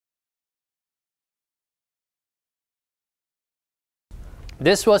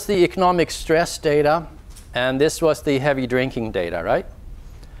this was the economic stress data, and this was the heavy drinking data, right?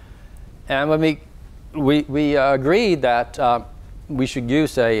 And when we agreed that we should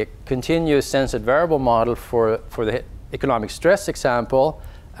use a continuous censored variable model for the economic stress example,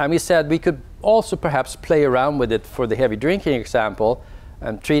 and we said we could also perhaps play around with it for the heavy drinking example,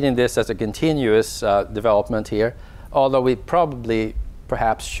 and treating this as a continuous development here, although we probably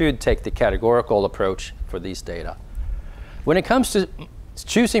perhaps should take the categorical approach for these data. When it comes to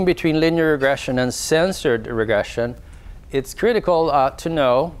choosing between linear regression and censored regression, it's critical to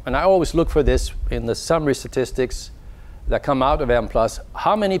know, and I always look for this in the summary statistics that come out of Mplus,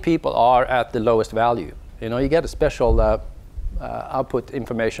 how many people are at the lowest value. You know, you get a special output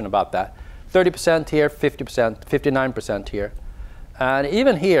information about that. 30% here, 50%, 59% here. And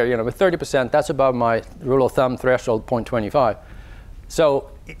even here, you know, with 30%, that's above my rule of thumb threshold, 0.25.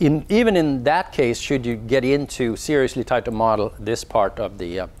 So even in that case, should you get into seriously try to model this part of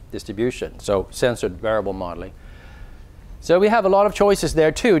the distribution, so censored variable modeling. So we have a lot of choices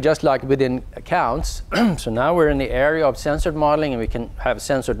there too, just like within accounts. So now we're in the area of censored modeling, and we can have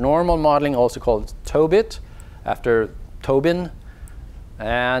censored normal modeling, also called Probit, after Tobin,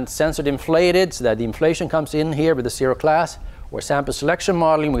 and censored inflated, so that the inflation comes in here with the zero class, or sample selection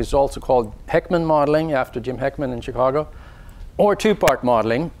modeling, which is also called Hickman modeling, after Jim Hickman in Chicago, or two-part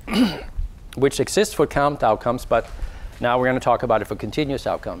modeling, which exists for count outcomes, but now we're going to talk about it for continuous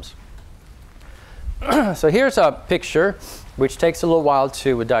outcomes. So here's a picture, which takes a little while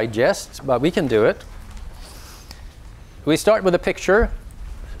to digest, but we can do it. We start with a picture,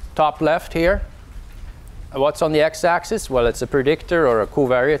 top left here. What's on the x-axis? Well, it's a predictor or a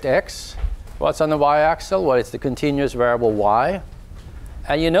covariate x. What's on the y-axis? Well, it's the continuous variable y.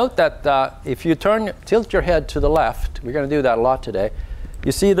 And you note that if you tilt your head to the left, we're going to do that a lot today,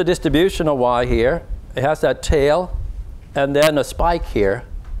 you see the distribution of y here. It has that tail and then a spike here.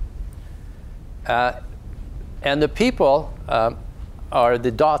 And the people are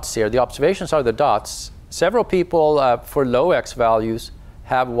the dots here. The observations are the dots. Several people for low x values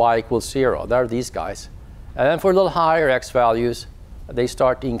have y equals 0. They're these guys. And then for a little higher x values, they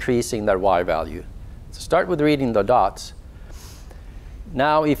start increasing their y value. So start with reading the dots.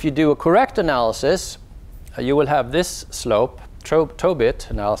 Now, if you do a correct analysis, you will have this slope, Probit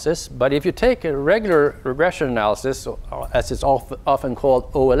analysis. But if you take a regular regression analysis, as it's often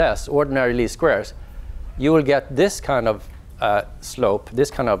called OLS, ordinary least squares, you will get this kind of slope,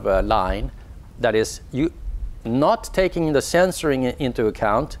 this kind of line, that is you not taking the censoring into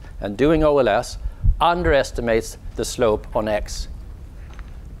account and doing OLS underestimates the slope on x.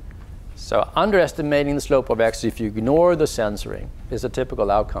 So underestimating the slope of x, if you ignore the censoring, is a typical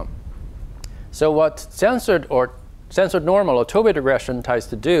outcome. So what censored normal or Probit regression tries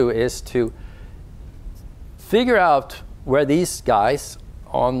to do is to figure out where these guys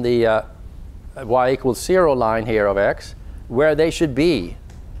on the y equals 0 line here of x, where they should be.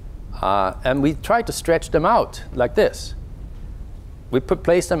 And we try to stretch them out like this. We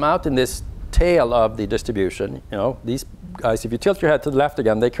place them out in this tail of the distribution. You know, these guys, if you tilt your head to the left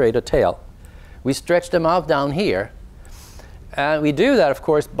again, they create a tail. We stretch them out down here. And we do that, of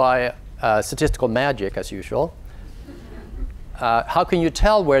course, by statistical magic, as usual. How can you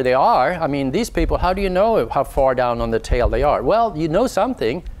tell where they are? I mean, these people, how do you know how far down on the tail they are? Well, you know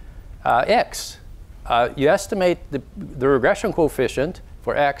something, x. You estimate the regression coefficient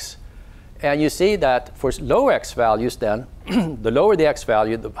for x, and you see that for low x values then, the lower the x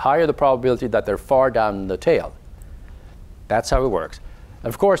value, the higher the probability that they're far down the tail. That's how it works.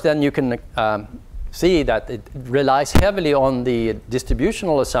 Of course, then you can see that it relies heavily on the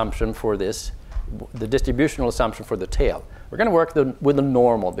distributional assumption for this, the distributional assumption for the tail. We're going to work with the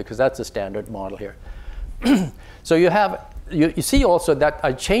normal, because that's a standard model here. So you see also that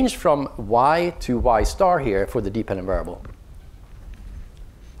I changed from y to y star here for the dependent variable.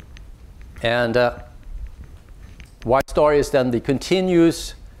 And y star is then the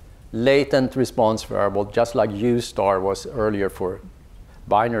continuous latent response variable, just like u star was earlier for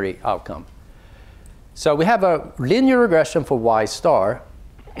binary outcome. So we have a linear regression for y star.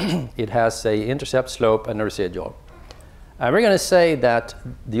 It has an intercept, slope, and a residual. And we're going to say that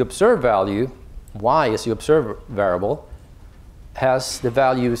the observed value, y is the observed variable, has the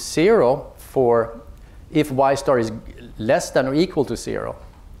value 0 for if y star is less than or equal to 0.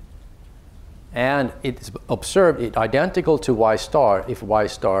 And it's observed identical to y star if y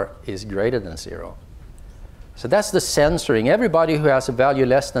star is greater than 0. So that's the censoring. Everybody who has a value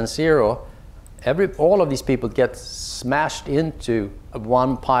less than 0, all of these people get smashed into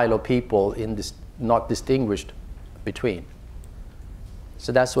one pile of people in this not distinguished between.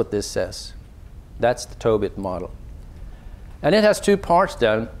 So that's what this says. That's the Probit model. And it has two parts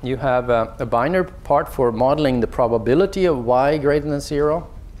then. You have a binary part for modeling the probability of y greater than 0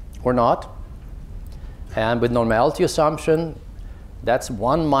 or not. And with normality assumption, that's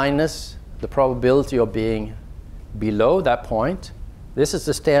 1 minus the probability of being below that point. This is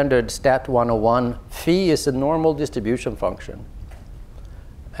the standard Stat 101. Phi is a normal distribution function.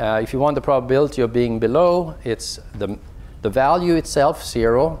 If you want the probability of being below, it's the value itself,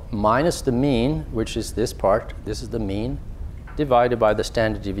 0, minus the mean, which is this part. This is the mean, divided by the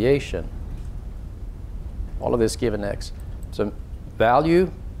standard deviation. All of this given x. So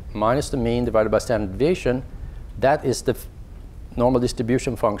value minus the mean divided by standard deviation, that is the normal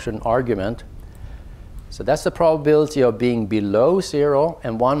distribution function argument. So that's the probability of being below 0,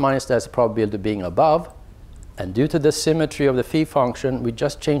 and 1 minus that's the probability of being above. And due to the symmetry of the phi function, we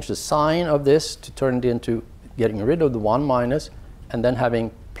just change the sign of this to turn it into getting rid of the 1 minus, and then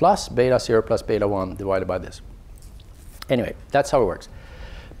having plus beta 0 plus beta 1 divided by this. Anyway, that's how it works.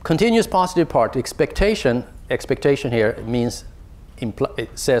 Continuous positive part, expectation here means, it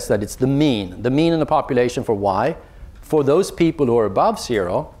says that it's the mean in the population for y. For those people who are above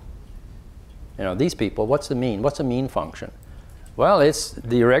 0, you know, these people, what's the mean? What's the mean function? Well, it's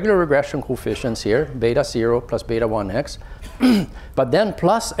the irregular regression coefficients here, beta 0 plus beta 1x, but then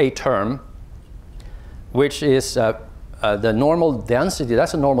plus a term, which is the normal density.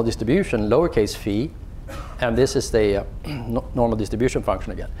 That's a normal distribution, lowercase phi, and this is the normal distribution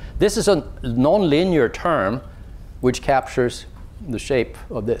function again. This is a nonlinear term which captures the shape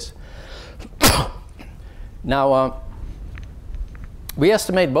of this. Now, we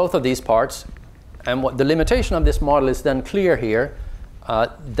estimate both of these parts, and what the limitation of this model is then clear here,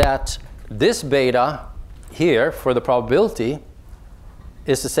 that this beta here for the probability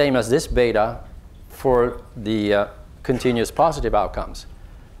is the same as this beta for the continuous positive outcomes.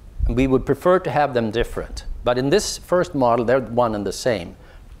 And we would prefer to have them different. But in this first model, they're one and the same.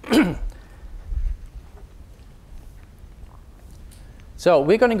 So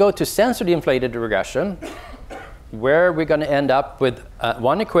we're going to go to censored inflated regression, where we're going to end up with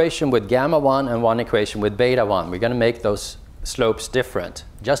one equation with gamma 1 and one equation with beta 1. We're going to make those slopes different,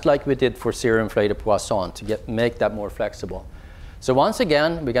 just like we did for zero inflated Poisson, to make that more flexible. So once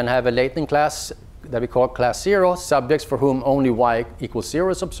again, we're going to have a latent class that we call class 0, subjects for whom only y equals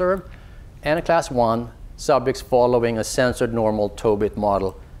 0 is observed, and a class 1, subjects following a censored normal Probit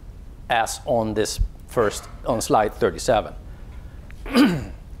model, as on this on slide 37.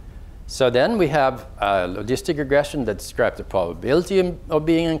 So then we have a logistic regression that describes the probability of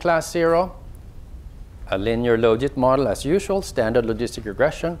being in class 0, a linear logit model as usual, standard logistic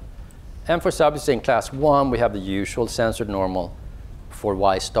regression. And for subjects in class 1, we have the usual censored normal for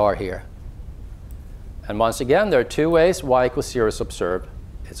y star here. And once again, there are two ways y equals 0 is observed.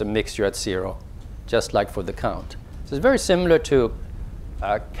 It's a mixture at 0, just like for the count. So it's very similar to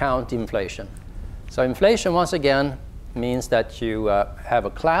count inflation. So inflation, once again, means that you have a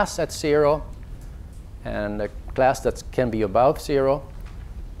class at 0 and a class that can be above 0.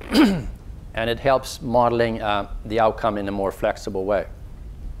 And it helps modeling the outcome in a more flexible way.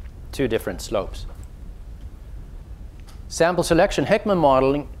 Two different slopes. Sample selection Hickman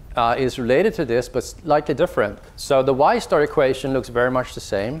modeling is related to this, but slightly different. So the y star equation looks very much the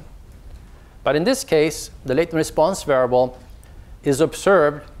same. But in this case, the latent response variable is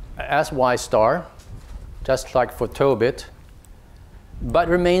observed as y star, just like for Probit, but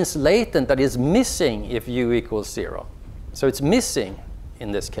remains latent, that is missing if u equals 0. So it's missing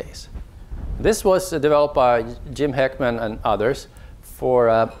in this case. This was developed by Jim Hickman and others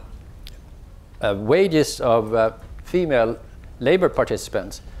for wages of female labor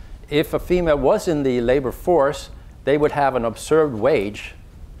participants. If a female was in the labor force, they would have an observed wage,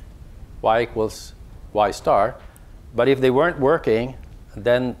 y equals y star. But if they weren't working,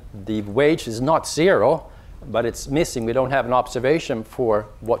 then the wage is not 0, but it's missing. We don't have an observation for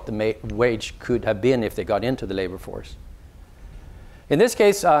what the wage could have been if they got into the labor force. In this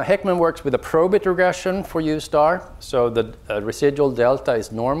case, Hickman works with a Probit regression for U star. So the residual delta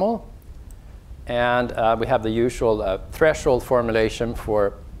is normal. And we have the usual threshold formulation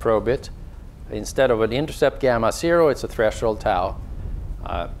for Probit. Instead of an intercept gamma 0, it's a threshold tau,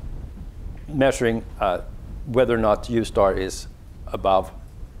 measuring whether or not U star is above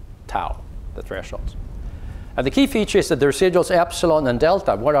tau, the thresholds. And the key feature is that the residuals epsilon and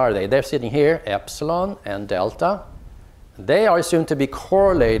delta, what are they? They're sitting here, epsilon and delta. They are assumed to be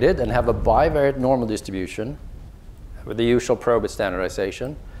correlated and have a bivariate normal distribution with the usual Probit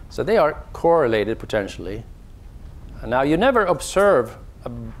standardization. So they are correlated potentially. And now you never observe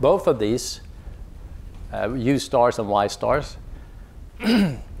both of these, U stars and Y stars.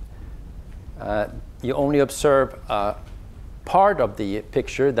 You only observe part of the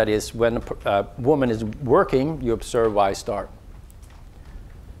picture. That is, when a woman is working, you observe Y star.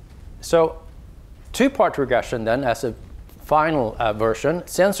 So two-part regression then as a final version,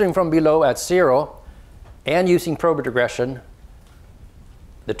 censoring from below at 0 and using Probit regression.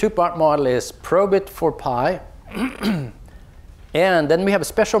 The two-part model is Probit for pi. And then we have a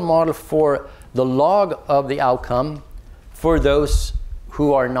special model for the log of the outcome for those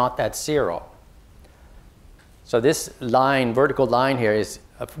who are not at 0. So this line, vertical line here, is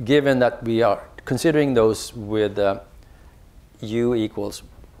given that we are considering those with u equals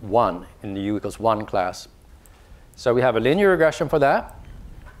 1 in the u equals 1 class. So we have a linear regression for that.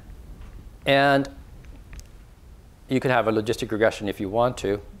 And you can have a logistic regression if you want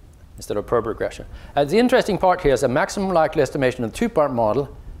to, instead of Probit regression. The interesting part here is a maximum likely estimation of the two-part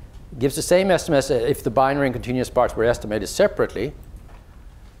model gives the same estimate as if the binary and continuous parts were estimated separately.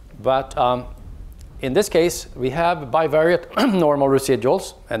 But in this case, we have bivariate normal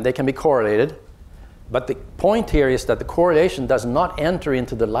residuals, and they can be correlated. But the point here is that the correlation does not enter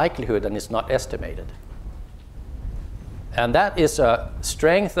into the likelihood and is not estimated. And that is a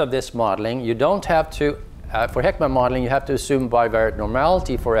strength of this modeling. You don't have to, for Hickman modeling, you have to assume bivariate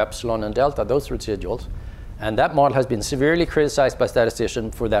normality for epsilon and delta, those residuals. And that model has been severely criticized by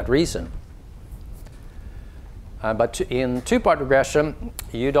statisticians for that reason. But in two-part regression,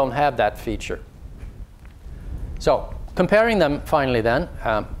 you don't have that feature. So comparing them finally then,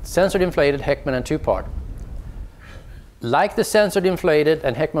 censored, inflated, Hickman, and two-part. Like the censored, inflated,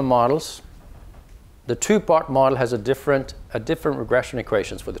 and Hickman models, the two-part model has a different regression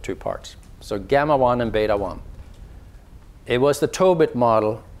equations for the two parts. So gamma 1 and beta 1. It was the Probit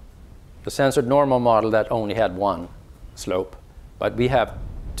model, the censored normal model, that only had one slope. But we have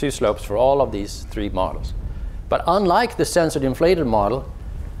two slopes for all of these three models. But unlike the censored inflated model,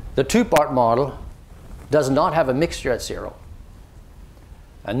 the two-part model does not have a mixture at 0.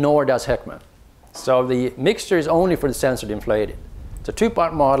 And nor does Hickman. So the mixture is only for the censored inflated. So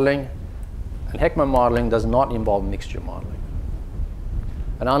two-part modeling and Hickman modeling does not involve mixture modeling.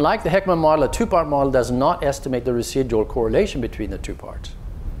 And unlike the Hickman model, a two-part model does not estimate the residual correlation between the two parts.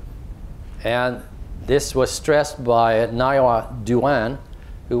 And this was stressed by Noah Duan,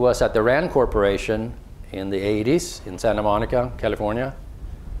 who was at the RAND Corporation in the 80s in Santa Monica, California,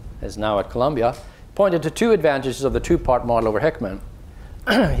 is now at Columbia. Pointed to two advantages of the two-part model over Hickman.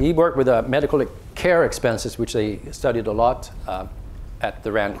 He worked with medical care expenses, which they studied a lot at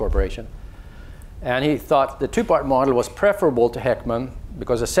the RAND Corporation. And he thought the two-part model was preferable to Hickman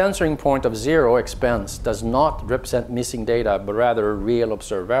because a censoring point of 0 expense does not represent missing data, but rather a real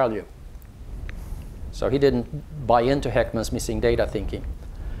observed value. So he didn't buy into Hickman's missing data thinking.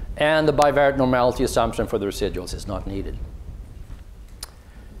 And the bivariate normality assumption for the residuals is not needed.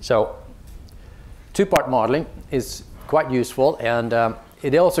 So two-part modeling is quite useful, and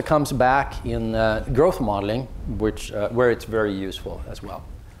it also comes back in growth modeling, where it's very useful as well.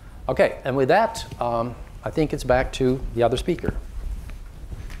 OK, and with that, I think it's back to the other speaker.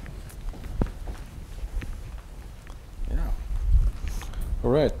 Yeah.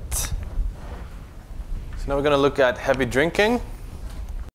 All right. So now we're going to look at heavy drinking.